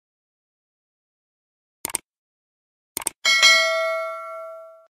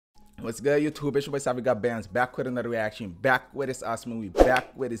What's good, YouTube? It's your boy Savvy Got Bands, back with another reaction, back with this Asme. We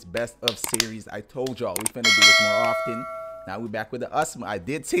back with this best of series. I told y'all we finna do this more often. Now we back with the Asme. I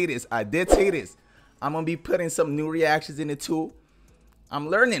did say this. I'm gonna be putting some new reactions in it too. I'm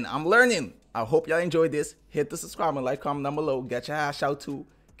learning. I hope y'all enjoyed this. Hit the subscribe and like, comment down below. Get your hash out too.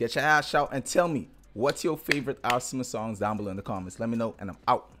 Get your hash out and tell me what's your favorite Asme songs down below in the comments. Let me know and I'm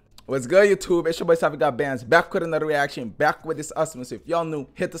out. What's good, YouTube? It's your boy Savvy Got Bands, back with another reaction, back with this Asme. So if y'all new,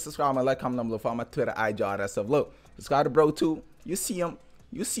 hit the subscribe and like, comment down below. Follow my Twitter, IG, all that stuff. Look, subscribe to bro too. You see him.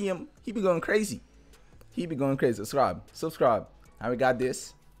 He be going crazy. Subscribe. Now we got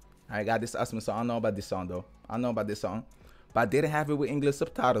this. I got this Asme song. I don't know about this song though. But I didn't have it with English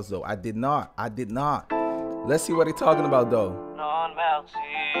subtitles though. I did not. Let's see what he's talking about though.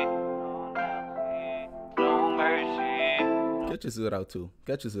 Get your zoot out too.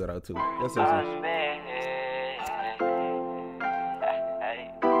 Let's listen.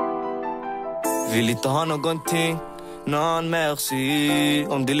 Vill inte ha någonting, non merci.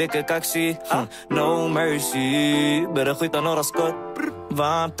 Om du leker kaxig, no mercy. Börja skjuta några skott,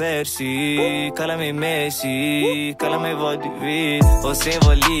 Van Persie. Kalla mig Messi, kalla mig vad du vill. Och sen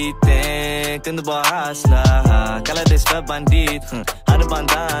var liten, kunde bara hassla. Kallades för bandit, hade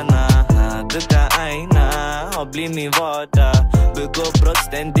bandana. Dukta aina, har blivit min vardag. Begår brott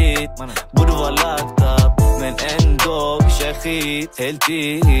ständigt, borde vara locked up. Men ändå, vi kör skit, helt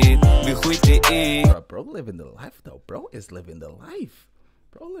tid. Vi skiter i. Bro living the life though. Bro is living the life.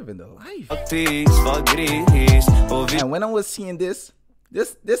 And when I was seeing this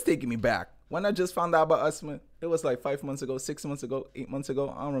taking me back. When I just found out about Asme, it was like 5 months ago, 6 months ago, 8 months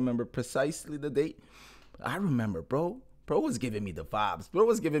ago. I don't remember precisely the date. But I remember, bro was giving me the vibes.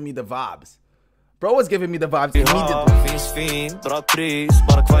 Immediately. Finns fin, bra pris,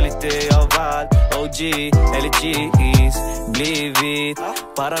 bara kvalitet av allt. OG, eller G's, blivit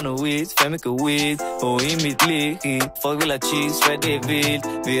paranoid, för mycket weed. Och i mitt liv, folk vill ha cheese, för det är vilt.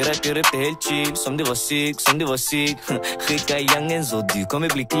 Vi räcker upp det helt chill, som det var sick. Skicka youngen så du kommer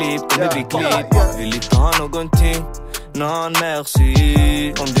bli klippt, Vill inte ha någonting, non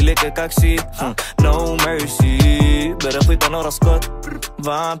merci. Om du leker kaxig, no mercy. Börja skjuta några skott,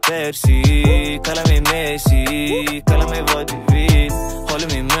 Van Persie. Kalla mig Messi, kalla mig vad du vill.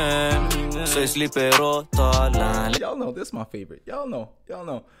 Håller min mun, så jag slipper råtala. Y'all know this is my favorite. Y'all know.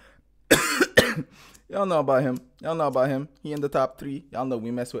 Y'all know about him. He in the top 3. Y'all know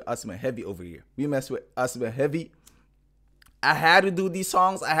we mess with Asme heavy over here. I had to do these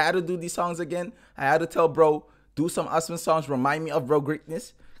songs. Again. I had to tell bro, do some Asme songs, remind me of bro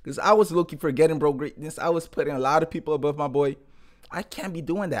greatness. Because I was looking for getting bro greatness. I was putting a lot of people above my boy. I can't be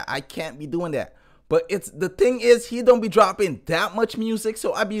doing that. But the thing is, he don't be dropping that much music,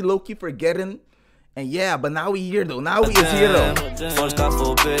 so I be low-key forgetting. And yeah, but now we here though. Folk ska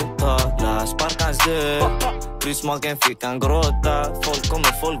få betala, sparkans dörr. Prismaken fick han gråta. Folk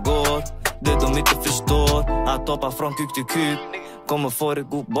kommer, folk går. Det de inte förstår, att hoppa från kuk till kuk. Kommer få det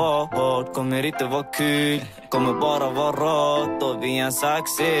gå bort, kommer inte vara kul. Kommer bara vara rått och vi en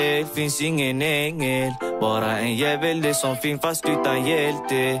saxe. Finns ingen ängel, bara en jävel. Det som finns fast utan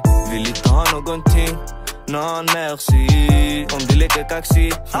hjälte. Vill inte ha någonting, non merci. Om du leker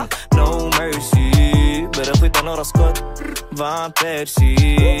kaxig, no mercy. Börja skjuta några skott, Van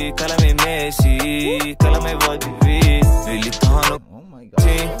Persie. Kalla mig Messi, kalla mig vad du vill. Vill inte ha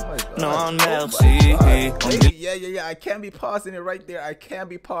någonting, non merci. Yeah. I can't be pausing it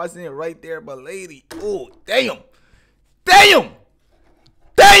right there. But lady, oh damn.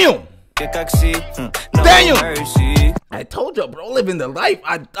 I told y'all, bro, living the life.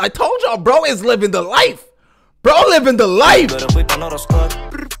 I told y'all, bro is living the life.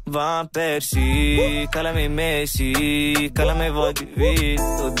 Van Persie, kalla mig Messi, kalla mig vad du vill.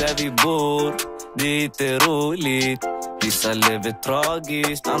 Och där vi bor, det är roligt. Vissa lever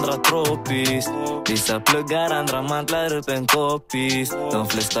tragiskt, andra tropiskt. Vissa pluggar, andra mantlar upp en kopis. De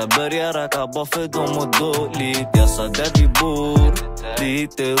flesta börjar racka bara för de mår dåligt. Jag sa där vi bor,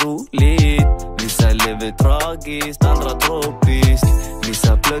 lite roligt. Vissa lever tragiskt, andra tropiskt.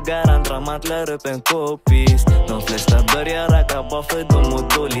 Vissa pluggar, andra mantlar upp en kopis. De flesta börjar racka bara för de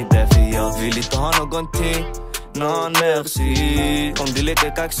mår dåligt. Därför jag vill inte ha någonting, non merci. Om du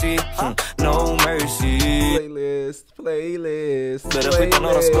leker kaxig, no mercy. Playlist.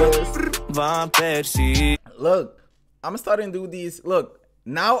 Van Persie. Look, I'm starting to do these. Look,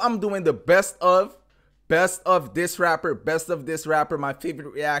 now I'm doing the best of this rapper, my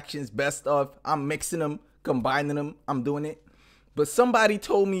favorite reactions, best of. I'm mixing them, combining them. I'm doing it. But somebody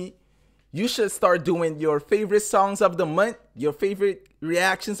told me you should start doing your favorite songs of the month, your favorite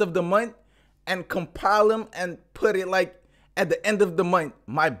reactions of the month, and compile them and put it like at the end of the month,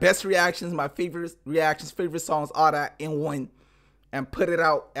 my best reactions, my favorite reactions, favorite songs, all that in one, and put it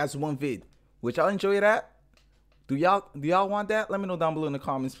out as one vid. Would y'all enjoy that? Do y'all want that? Let me know down below in the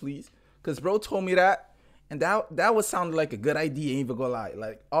comments, please. Cause bro told me that, and that would sound like a good idea. Ain't even gonna lie.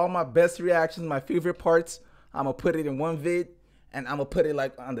 Like all my best reactions, my favorite parts, I'm gonna put it in one vid, and I'm gonna put it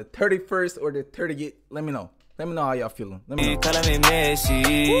like on the 31st or the 30th. Let me know. Let me know how y'all feeling. Let me know.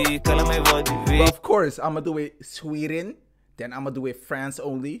 But of course, I'm gonna do it Sweden. Then I'm gonna do it France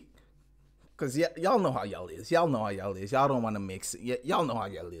only. Cause y'all know how y'all is. Y'all know how y'all is. Y'all don't want to mix it. Y'all know how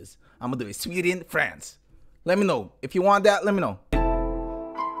y'all is. I'm gonna do it Sweden, France. Let me know. If you want that, let me know.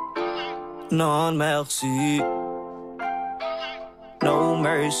 Non merci. No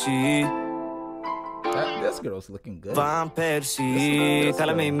mercy. This girl's looking good. Van Persie,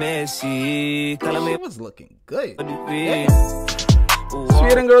 call me Messi, call me. She was looking good. Yeah.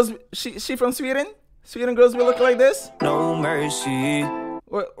 Sweden girls, she from Sweden? Sweden girls will look like this? No mercy.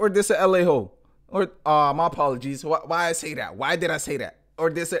 Or this a LA hoe? Or my apologies. Why I say that? Why did I say that? Or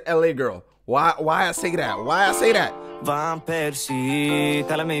this a LA girl? Why I say that? Why I say that? Van Persie,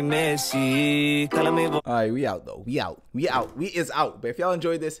 call me Messi, call me. Alright, we out though. We out. We is out. But if y'all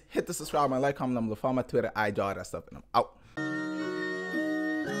enjoyed this, hit the subscribe and like, comment, number, follow my Twitter, IG, all that stuff, and I'm out.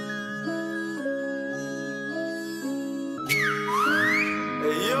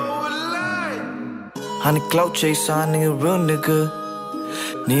 Hey, yo, honey clout chaser, nigga, real nigga.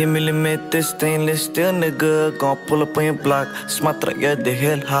 9mm stainless steel nigga. Gon' pull up on your block. Smatra, yeah, det är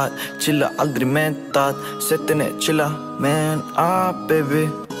helt hot. Chilla, aldrig mentat. Sätter ner, chilla, man, baby.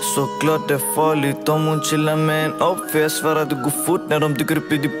 Såklart det är farligt om hon chillar med en upp. För jag svär att det går fort när de dyker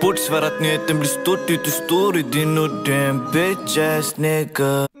upp i din port. Svär att nyheten blir stort, ut och stor i din och den bitch ass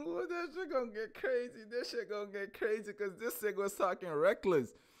nigga. That shit gonna get crazy. This shit gonna get crazy because this shit was talking reckless.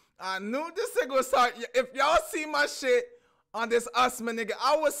 I knew this shit was talking. If y'all see my shit on this Asme nigga,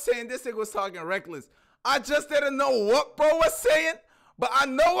 I was saying this nigga was talking reckless. I just didn't know what bro was saying, but I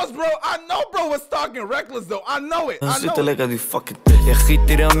know bro was talking reckless though. I know it. I know it. Jag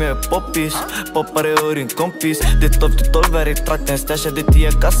skiter i om jag är Poppis. Poppar över din kompis. Det är 12 här i trakten. Stashade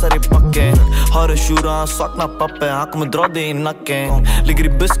 10 kassar i backen. Har en tjur och han saknar papper. Han kommer dra dig i nacken. Ligger i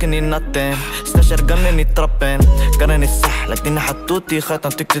busken i natten. Stashar gunnen i trappen. Gunnen är sah, like dina hatuti.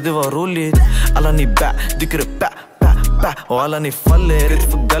 Skötan tyckte det var roligt. Alla ni dyker upp och alla ni faller.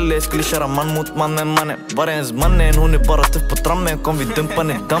 Ut för galler, skulle köra man mot mannen. Bara ens mannen, hon är bara tuff på trammen. Kom vi dumpa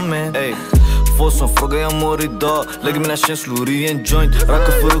ner dammen. Ey, få som frågar jag mår idag. Lägger mina känslor i en joint.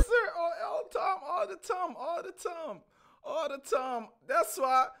 Rackar för upp. All the time. That's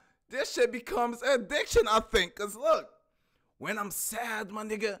why this shit becomes addiction, I think. Cause look, when I'm sad, my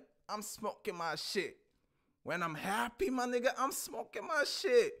nigga, I'm smoking my shit. When I'm happy, my nigga, I'm smoking my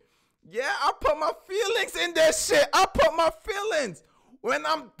shit. Yeah, I put my feelings in that shit. I put my feelings. When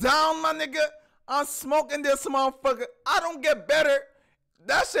I'm down, my nigga, I'm smoking this motherfucker. I don't get better.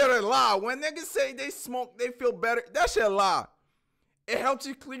 That shit a lie. When niggas say they smoke, they feel better. That shit a lie. It helps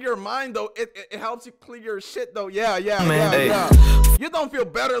you clear your mind though. It helps you clear your shit though. Yeah. You don't feel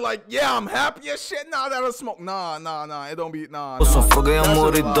better like, yeah, I'm happy as shit now that I smoke. Nah, it don't be, nah. Som frågar jag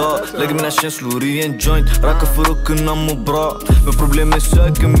mår idag. Lägger mina känslor i en joint. Rackar för att kunna må bra. Men problemet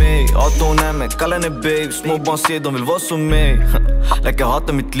söker mig. Hatar hon är med, kallar henne babe. Små barn ser, de vill vara som mig. Like jag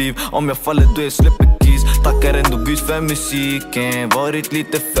hatar mitt liv. Om jag faller då jag släpper keys. Tackar ändå Gud för musiken. Varit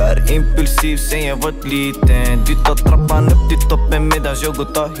lite för impulsiv sen jag var liten. Du tar trappan upp till toppen medan jag går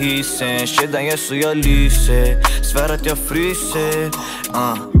ta hissen. Kedjan gör så jag lyser. Svär att jag fryser.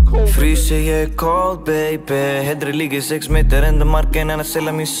 Fryser, jag är cold baby. Hellre ligger 6 meter under marken än att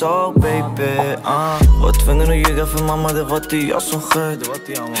sälja min soul baby. Var tvungen att ljuga för mamma, det var till jag som sköt.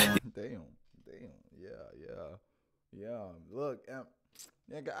 Damn. Yeah. Look,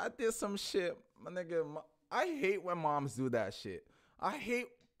 nigga, I did some shit. My nigga, I hate when moms do that shit. I hate,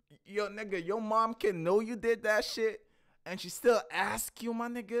 yo, nigga, your mom can know you did that shit and she still ask you, my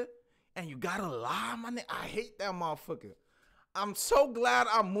nigga, and you gotta lie, my nigga. I hate that motherfucker. I'm so glad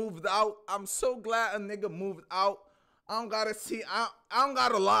I moved out. I'm so glad a nigga moved out. I don't gotta see, I don't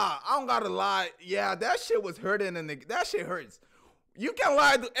gotta lie. Yeah, that shit was hurting a nigga. That shit hurts. You can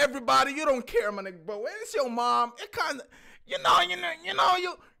lie to everybody, you don't care, my nigga. But when it's your mom, it kinda,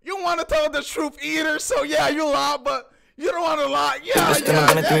 you wanna tell the truth either, so yeah, you lie, but you don't wanna lie. Yeah.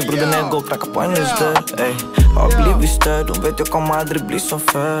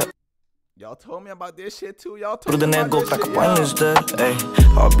 Y'all told me about this shit too. Y'all told me about this shit.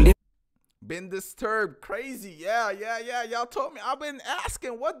 Been disturbed, crazy, yeah. Y'all told me, I've been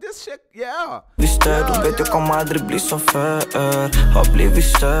asking what this shit, yeah. Du vet jag kommer aldrig bli som förr. Har blivit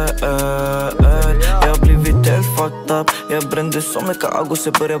störd. Jag har blivit helt fucked up. Jag brände så mycket aggo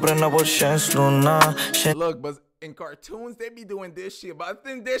så börjar bränna bort känslorna. Look, but in cartoons they be doing this shit, but I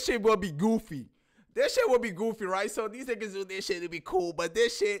think this shit will be goofy. This shit will be goofy, right? So these niggas do this shit, it'd be cool, but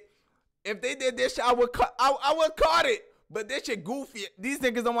this shit, if they did this shit, I would caught it. But this shit goofy. These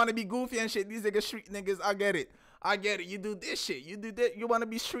niggas don't want to be goofy and shit. These niggas street niggas. I get it. You do this shit. You do that. You want to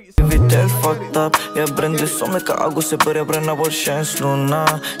be street. Jag vet helt fucked up. Jag brände så mycket aggo så började bränna bort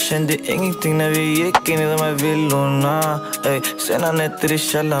känslorna. Kände ingenting när vi gick in i de här villorna. Sena nätter i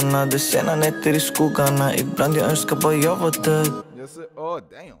källarna, det sena nätter i skogarna. Ibland jag önskar bara jag var död. Yes, oh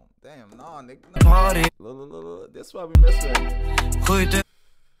damn, nah, nigga. Look, that's why we mess with.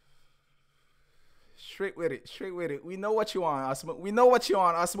 Straight with it. We know what you on, Asme. We know what you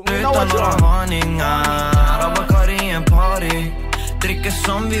on. Dricker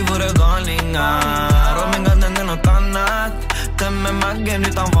som vi vore galningar. Om en gång den är något annat. Tömmer magen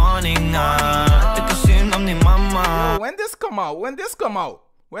utan varningar. Tycker synd om din mamma. When this come out?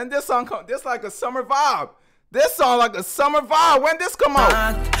 When this song come? This like a summer vibe. This song like a summer vibe. When this come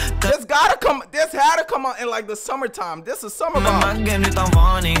out? This had to come out in like the summertime. This is summer vibe. Magen utan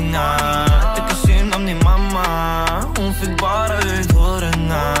varningar. Tycker synd om din mamma. Hon fick bara ut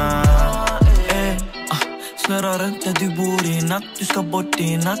hårorna. Snurrar runt där du bor i natt. Du ska bort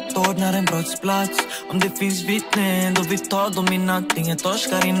i natt, ordnar en brottsplats. Om det finns vittnen, då vi tar dem i natt. Ingen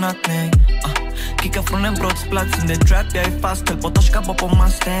torskar i natt, nej. Kicka från en brottsplats in the trap. Jag är fast, höll på att torska på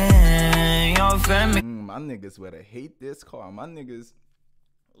masten. Jag är fem. My niggas would hate this car. My niggas,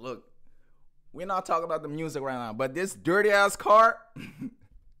 look, we're not talking about the music right now, but this dirty ass car,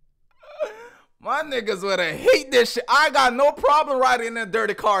 my niggas would hate this shit. I got no problem riding in a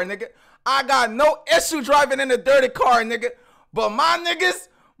dirty car, nigga. I got no issue driving in a dirty car, nigga. But my niggas,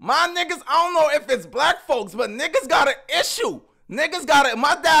 I don't know if it's black folks, but niggas got an issue. My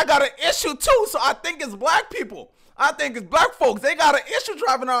dad got an issue too, so I think it's black people. I think it's black folks. They got an issue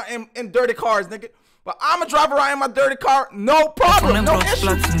driving around in dirty cars, nigga. But I'ma drive around in my dirty car, no problem, no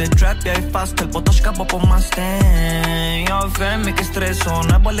issue. In the trap, jag är fast, höll på att torska på masten. Jag har för mycket stress och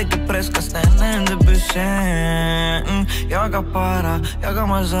när bara lägger press, kastar under bussen. Jag har para, jag har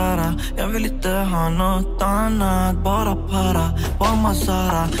mazara. Jag vill inte ha något annat, bara para, på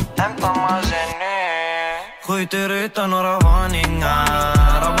mazara. Hämta magen nu. Skjuter utan några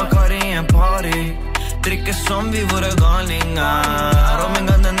varningar. Rabakar i en party. Dricker som vi vore galningar. Om en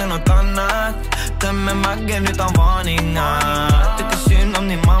gång den är något annat. Tömmer magen utan varningar. Tycker synd om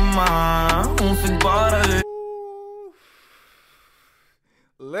din mamma. Hon fick bara ut.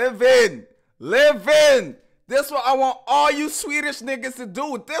 Live in. This what I want all you Swedish niggas to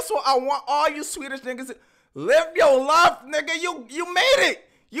do. This what I want all you Swedish niggas to live your life, nigga. You made it.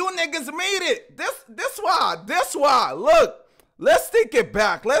 You niggas made it. This why. Look, let's take it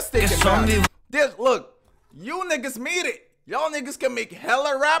back. Look, you niggas made it. Y'all niggas can make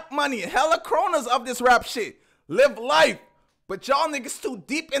hella rap money, hella kronas of this rap shit. Live life. But y'all niggas too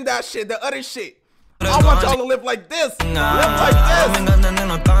deep in that shit, the other shit. I want y'all to live like this. Live like this.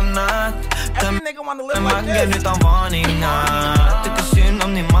 Every nigga want to live like this.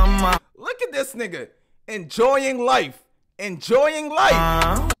 Look at this nigga. Enjoying life.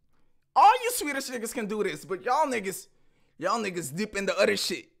 All you Swedish niggas can do this, but y'all niggas deep in the other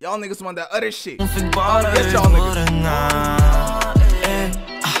shit. Y'all niggas want that other shit. Get y'all niggas.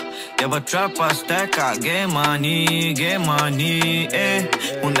 Jag var trappa, stacka, get money,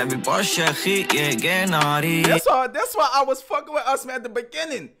 Hon där vill bara köra skit, get naughty. That's why I was fucking with Asme at the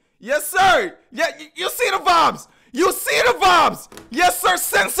beginning. Yes, sir. Yeah, you see the vibes. Yes, sir.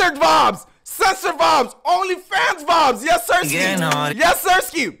 Censored vibes. Only fans vibes. Yes, sirski. Yes,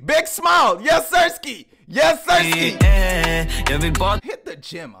 sirski. Big smile. Yes, sirski. Hit the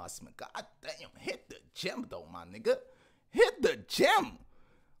gym, Asme. God damn. Hit the gym, though, my nigga. Hit the gym.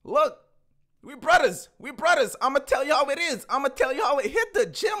 Look, we brothers. I'ma tell you how it is. Hit the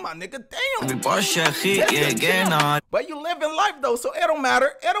gym, my nigga. Damn. But you live in life though, so it don't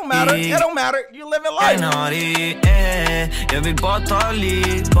matter. You live in life. Jag vill bara ta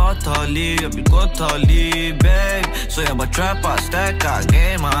liv, jag vill gå ta liv, babe. Så jag bara trappa, stacka,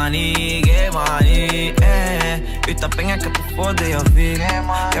 get money, Utan pengar kan inte få det jag vill.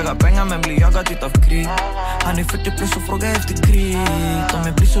 Jag har pengar men blir jagad utav krig. Han är 40 plus och frågar efter krig. De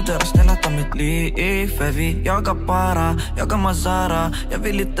är blir så där snälla ta mitt liv. För vi jagar para, jagar mazara. Jag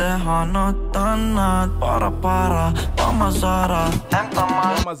vill inte ha något annat. Bara mazara.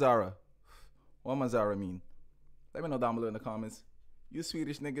 What Mazara mean? Let me know down below in the comments. You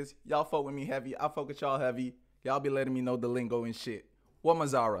Swedish niggas, y'all fuck with me heavy. I fuck with y'all heavy. Y'all be letting me know the lingo and shit. What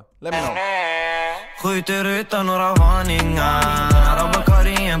Mazara? Let me know. Skjuter utan några varningar. Rabakar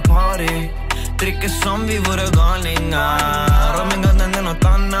i en party. Dricker som vi vore galningar. Om en gaden är något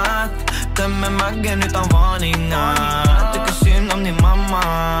annat. Tömmer magen utan varningar. Tycker synd om din mamma.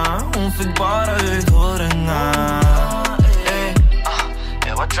 Hon fick bara ut håringar.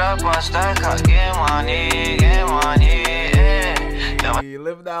 Jag var trappa starka. Get money, get money.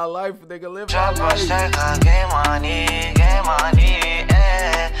 Live that life, nigga. Live that life. Get money, get money.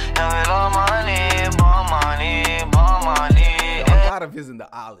 Jag vill ha money, more money, more money. Y'all gotta visit the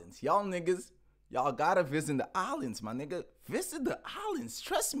islands. Y'all niggas, y'all gotta visit the islands, my nigga. Visit the islands.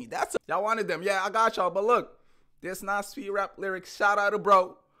 Trust me. Y'all wanted them. Yeah, I got y'all. But look, this not sweet rap lyrics. Shout out to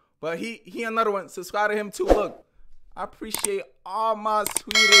bro. But he another one. Subscribe to him too. Look, I appreciate all my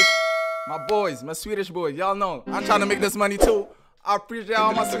boys, my Swedish boys. Y'all know I'm trying to make this money too. I appreciate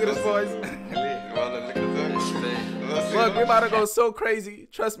all my Swedish boys. Look, we about to go so crazy.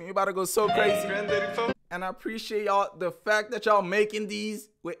 Trust me, we about to go so crazy. And I appreciate y'all, the fact that y'all making these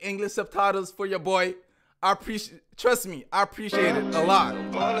with English subtitles for your boy. I appreciate, trust me, I appreciate it a lot.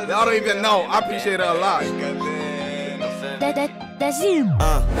 Y'all don't even know, I appreciate it a lot.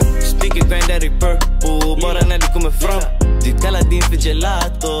 Sticker granddaddy purple, bara när du kommer fram. Du kallar din för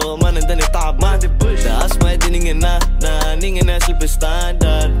gelato, mannen den är taban. Det Asme, den ingen annan, ingen här släpper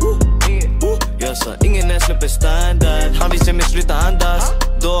standard. Jag sa ingen här släpper standard. Han vill se mig sluta andas,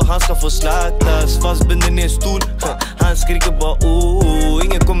 då han ska få slaktas. Fastbunden i en stol, han skriker bara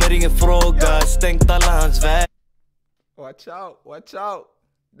ingen kommer ingen fråga. Stängt alla hans väg. Watch out.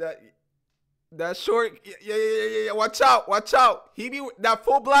 That short, yeah. Watch out. He be that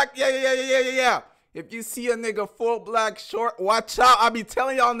full black, yeah. If you see a nigga full black short, watch out. I be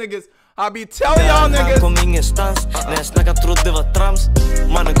telling y'all niggas. Han kom ingenstans, när jag snackade trodde det var trams.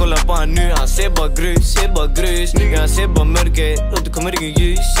 Mannen kollar på han nu, han ser bara grus. Jag ser bara mörker, och det kommer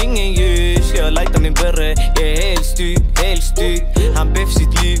ingen ljus. Jag lightar min berre, jag är helt styck. Han beff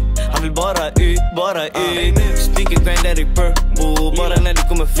sitt liv, han vill bara ut. Sticker granddaddy purple, bara när du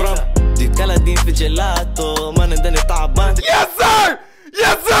kommer fram. Du kallar din för gelato, mannen den är taban.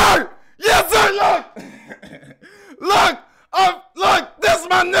 Yes sir, look, that's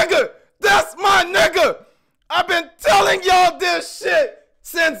my nigga. I've been telling y'all this shit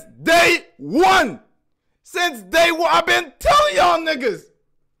since day one. I've been telling y'all niggas.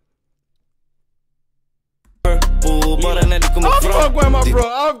 I'm fuck with my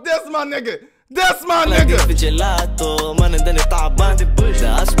bro. That's my nigga. Gelato, mannen den är taban. Det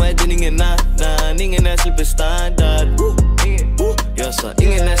Asme, den ingen här släpper standard. Jag sa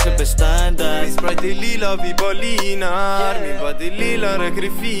ingen här släpper standard. Vi sprite är lila, vi bara linar. Min bad är lila, räcker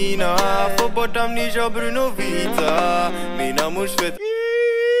fina. Få bort amnesia, brun och vita. Mina mors vet.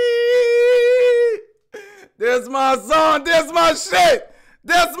 That's my song, that's my shit.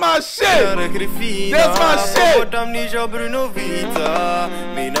 Få bort amnesia, brun och vita.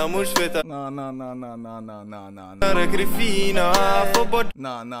 Mina mors vet. Nah. Räcker fina. Få bort.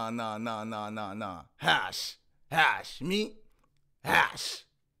 Nah. Hash. Me. Hash.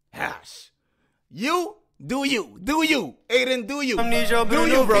 You. Do you. Aiden, do you. Do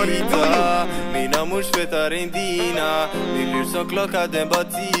you, Brody. Do you. Mina mors tvättar in dina. Din lur som klocka den bara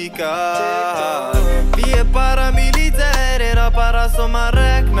tickar. Vi är paramilitär, era para som man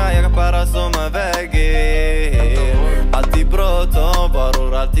räknar. Jag para som man väger. Alltid bråttom,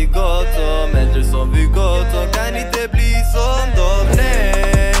 varor alltid gott om. Äldre som vi gott om, kan inte bli som dem.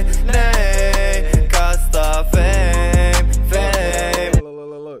 Nej, kasta fame.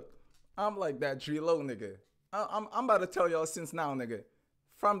 Look. I'm like that Drilo nigga. I'm about to tell y'all since now, nigga.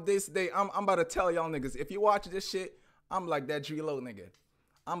 From this day, I'm about to tell y'all niggas. If you watch this shit, I'm like that Drilo nigga.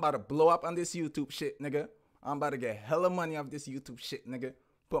 I'm about to blow up on this YouTube shit, nigga. I'm about to get hella money off this YouTube shit, nigga.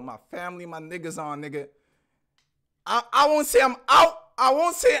 Put my family, my niggas on, nigga. I won't say I'm out. I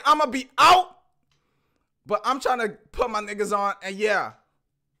won't say I'm gonna be out. But I'm trying to put my niggas on, and yeah.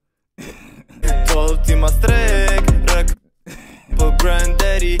 12 timmar sträck. På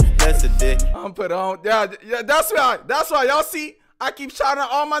granddaddy, that's a day. I'm put on. Yeah, that's why y'all see. I keep shouting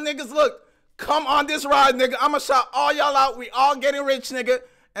all my niggas. Look, come on this ride, nigga. I'ma shout all y'all out. We all getting rich, nigga.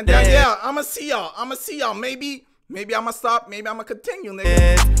 And then yeah, I'ma see y'all. Maybe I'ma stop. Maybe I'ma continue,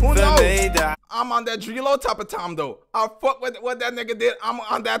 nigga. Who knows? I'm on that Drilo type of time though. I fuck with what that nigga did. I'm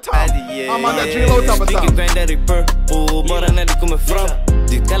on that time. I'm on that Drilo type of time. Granddaddy purple, bara när du kommer fram.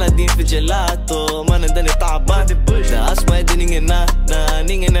 Du kallar din för gelato, mannen den är taban. Det Asme, den ingen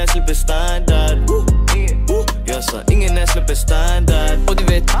här släpper standard. Jag sa ingen här släpper standard. Och du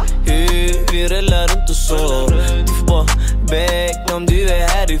vet hur vi rullar runt och så. Du får bara back om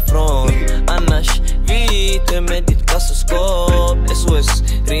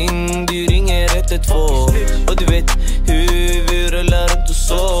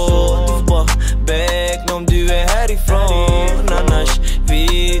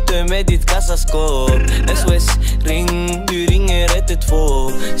med ditt kassaskåp. SOS, ring, du ringer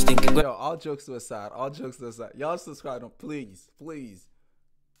 112. Stinker Yo, all jokes to aside, y'all subscribe, please, please.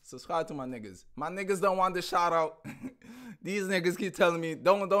 Subscribe to my niggas. My niggas don't want the shout out. These niggas keep telling me,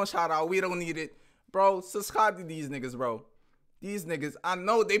 don't shout out, we don't need it. Bro, subscribe to these niggas, bro. These niggas, I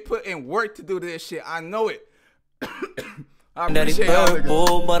know they put in work to do this shit. I know it. I appreciate y'all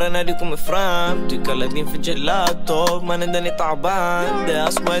niggas. bara när du kommer fram. Du kallar din för gelato. Mannen den är taban. Det är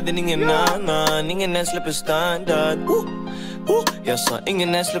Asme, den ingen annan. Ingen ens släpper standard. Jag sa ingen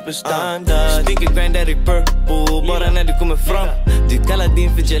ens släpper standard. Stinker granddaddy purple. Bara när du kommer fram. Du kallar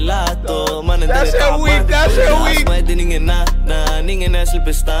din för gelato. Mannen den är taban. Det är Asme, den ingen annan. Ingen ens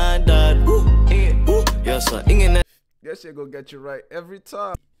släpper standard. Jag sa ingen ens. That shit go get you right every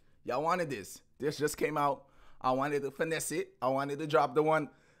time. Y'all wanted this. This just came out. I wanted to finesse it. I wanted to drop the one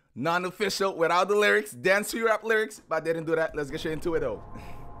non-official without the lyrics, dance rap lyrics, but I didn't do that. Let's get straight into it though.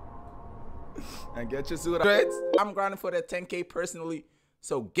 And get your suit on. I'm grinding for that 10K personally,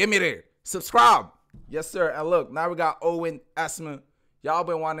 so give me there. Subscribe. Yes, sir. And look, now we got Owen, Asme. Y'all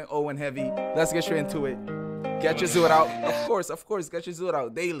been wanting Owen heavy. Let's get straight into it. Get your zoot out. Of course, get your zoot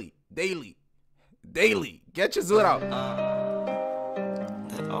out. Daily. Get your zoot out.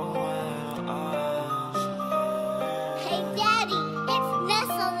 Hey Daddy, it's Ness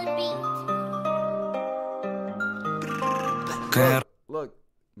on the beat. Look,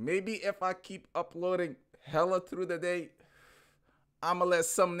 maybe if I keep uploading hella through the day, I'ma let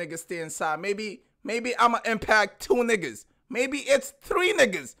some niggas stay inside. Maybe I'ma impact 2 niggas. Maybe it's 3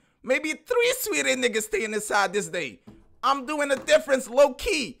 niggas. Maybe 3 Swedish niggas staying inside this day. I'm doing a difference low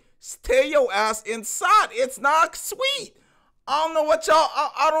key. Stay your ass inside. It's not sweet. I don't know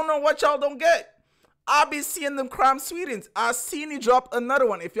what y'all don't get. I be seeing them crime Swedens. I seen you drop another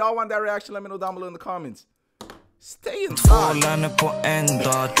one. If y'all want that reaction, let me know down below in the comments. Stay inside. Två på en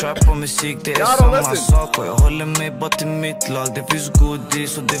dag. Trap och musik, det är samma sak. Och jag håller mig bara till mitt lag. Det finns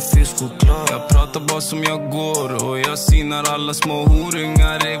godis och det finns choklad. Jag pratar bara som jag går. Och jag synar alla små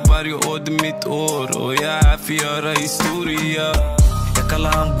horingar. Varje år det är mitt år. Och jag är här för att göra historia. Jag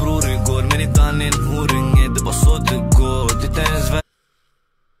kallar han bror igår. Men idag är en horinge. Det var så det går. Det är ens värld.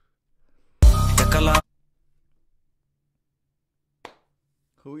 Jag kallar.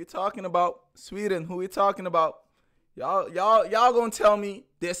 Who you talking about? Sweden, who you talking about? Y'all gonna tell me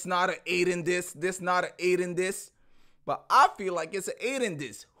this not an 8 in this not an 8 in this. But I feel like it's an 8 in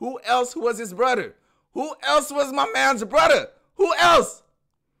this. Who else was his brother? Who else was my man's brother? Who else?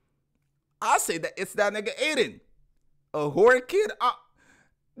 I say that it's that nigga Aiden. A horror kid?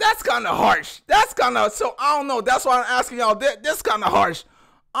 That's kind of harsh. That's kind of, so I don't know. That's why I'm asking y'all. This kind of harsh.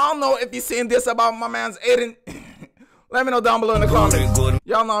 I don't know if you're saying this about my man's Aiden. Let me know down below in the comments.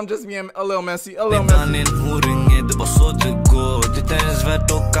 Y'all know I'm just being a little messy. A little messy. Det var så det går. Det är ens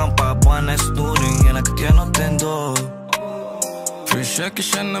värt att kampa på en snoring. Jag kan göra något ändå. Försöker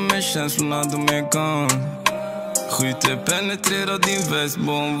känna med känslorna, de är gone. Skjuter, penetrerar din väst,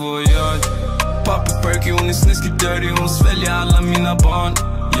 bon voyage. Pappa perky, hon är snuskig dirty. Hon sväljer alla mina barn.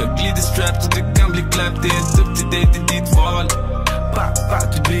 Jag glider strapped och det kan bli clapped. Det är helt upp till dig, det är ditt val.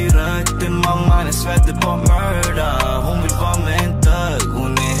 Du blir rökt, din mamma är svettig på mörda. Hon vill vara med en dög.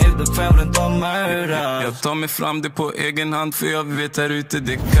 Hon är helt bekväm runt om mörda. Jag tar mig fram det på egen hand. För jag vet här ute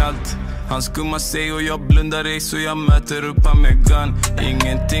det är kallt. Han skummar sig och jag blundar ej. Så jag möter upp han med gun.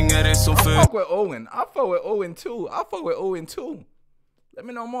 Ingenting är det som för... I fuck with Owen. I fuck with Owen too. Let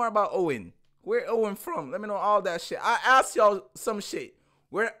me know more about Owen. Where Owen from? Let me know all that shit. I asked y'all some shit.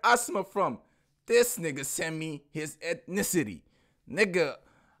 Where Asme from? This nigga sent me his ethnicity. Nigga.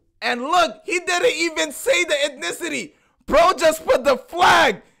 And look, he didn't even say the ethnicity. Bro just put the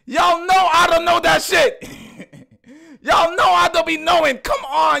flag. Y'all know I don't know that shit. Y'all know I don't be knowing. Come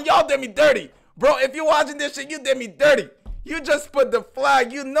on, y'all did me dirty. Bro, if you're watching this shit, you did me dirty. You just put the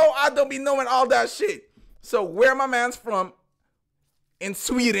flag. You know I don't be knowing all that shit. So where my man's from? In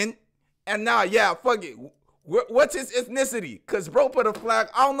Sweden. And now, yeah, fuck it. What's his ethnicity? Cause bro put a flag.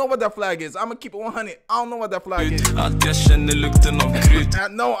 I don't know what that flag is. I'm gonna keep it 100. I don't know what that flag is.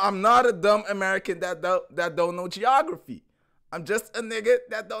 No, I'm not a dumb American that don't know geography. I'm just a nigga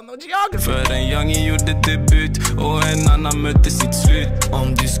that don't know geography. För en young gjorde debut och en annan mötte sitt slut.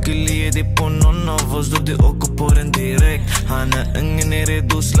 Om du skulle ge dig på någon av oss, då du åker på den direkt. Han är ungen är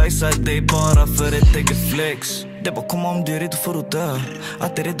redo, slicear dig bara för ett eget flex. Det bara komma om du är redo för att dö.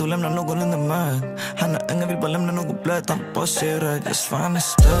 Att du är redo att lämna någon under mörd. Han är ungen vill bara lämna något blöt. Han bara ser röd, jag svär han är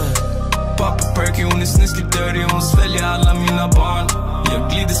störd. Pappa perky, hon är snuskig dirty. Hon sväljer alla mina barn. Jag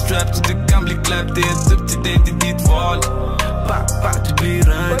glider strapped och det kan bli clapped. Det är helt upp till dig, det är ditt val.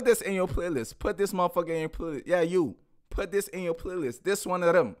 Put this in your playlist. Put this motherfucker in your playlist. Yeah, you. Put this in your playlist. This one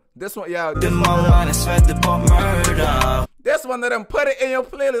of them. This one, yeah. Din mamma är svettig på murder. This one of them. Put it in your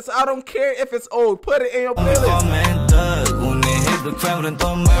playlist. I don't care if it's old. Put it in your Hon playlist. kommer inte, hon är helt bekväm runt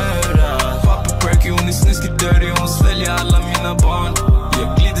om murder. Pappa perky, hon är snuskig dirty, hon sväljer alla mina barn.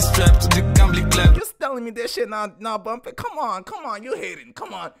 Jag glider strapped och du kan bli klädd. You telling me this shit now bump it? Come on, you hating.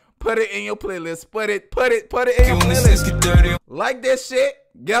 Come on. Put it in your playlist. Put it in your Hon är playlist. snuskig dirty. Like this shit.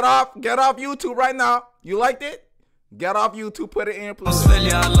 Get off YouTube right now. You liked it? Get off YouTube, put it in your Hon playlist.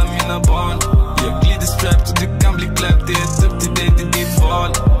 sväljer alla mina barn. Jag glider strapped och du kan bli klädd. Det är upp till dig, det är ditt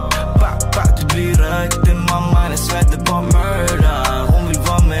val. Du blir rökt, din mamma är svettig på murder. Hon vill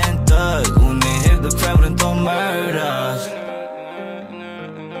vara med en thug, hon är helt bekväm runt om murder.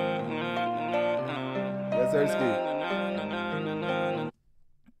 Yes, sir, Steve.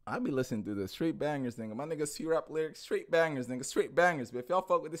 I be listening to the straight bangers, nigga. My niggas C-rap lyrics, straight bangers, nigga, straight bangers. But if y'all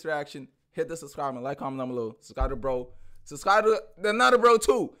fuck with this reaction, hit the subscribe and like, comment down below. Subscribe to bro. Subscribe to the another bro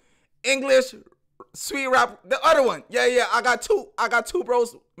too. English, sweet rap, the other one. Yeah, I got two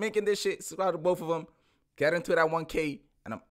bros making this shit. Subscribe to both of them. Get into that 1K. And I'm